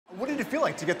feel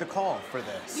like to get the call for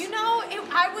this? You know,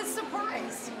 I was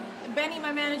surprised. Benny,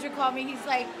 my manager, called me. He's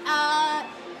like,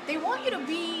 they want you to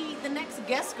be the next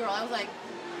guest girl. I was like,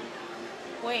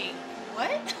 wait,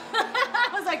 what? I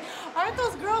was like, aren't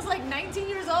those girls like 19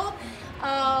 years old?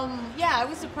 Yeah, I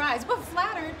was surprised, but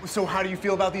flattered. So how do you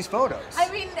feel about these photos?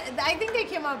 I mean, I think they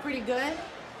came out pretty good.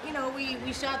 You know,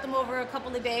 we shot them over a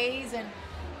couple of days, and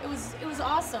it was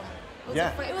awesome.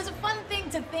 It was a fun thing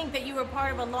to think that you were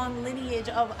part of a long lineage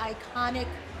of iconic,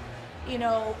 you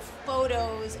know,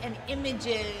 photos and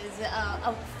images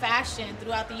of fashion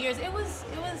throughout the years. It was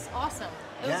awesome.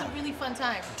 It was a really fun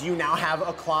time. Do you now have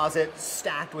a closet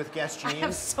stacked with Guess jeans? I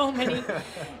have so many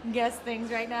Guess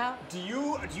things right now. Do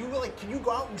you really, can you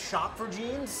go out and shop for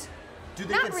jeans? Do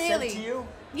they Not get really. sent to you?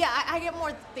 Yeah, I get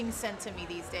more things sent to me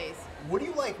these days. What do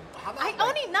you like? How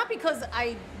about Not because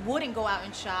I wouldn't go out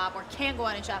and shop or can't go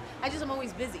out and shop. I'm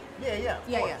always busy. Yeah, of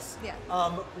course. Yeah.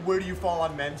 Where do you fall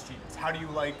on men's jeans? How do you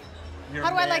like your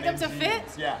How do I like man them to in fit?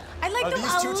 jeans? Yeah. I like Are them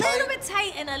these a too little tight? bit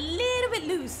tight and a little bit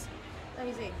loose. Let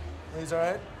me see. These all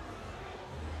right?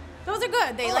 Those are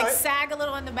good. They All like right. sag a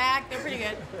little on the back. They're pretty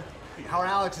good. How are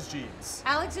Alex's jeans?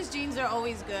 Alex's jeans are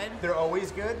always good. They're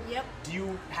always good? Yep. Do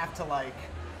you have to like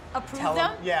Approve tell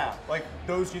them? Yeah, like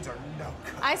those jeans are no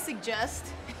good. I suggest.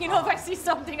 You know, if I see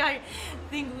something I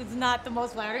think was not the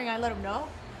most flattering, I let him know.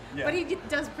 Yeah. But he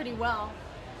does pretty well.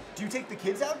 Do you take the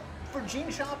kids out for jean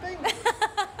shopping?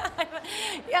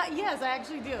 Yes, I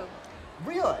actually do.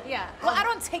 Really? Yeah. Well, I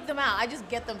don't take them out. I just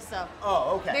get them stuff.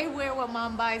 Oh, okay. They wear what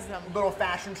mom buys them. Little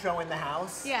fashion show in the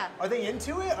house? Yeah. Are they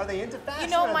into it? Are they into fashion? You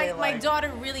know, Are they, my like...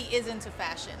 daughter really is into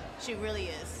fashion. She really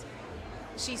is.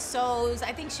 She sews.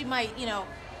 I think she might, you know,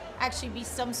 actually be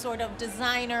some sort of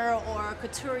designer or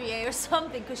couturier or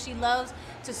something because she loves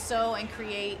to sew and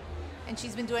create. And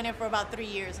she's been doing it for about 3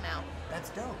 years now.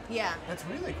 That's dope. Yeah. That's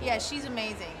really cool. Yeah, she's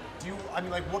amazing.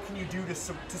 What can you do to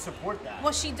support that?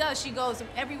 Well, she does. She goes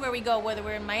everywhere we go, whether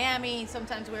we're in Miami,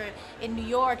 sometimes we're in New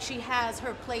York. She has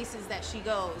her places that she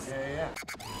goes. Yeah.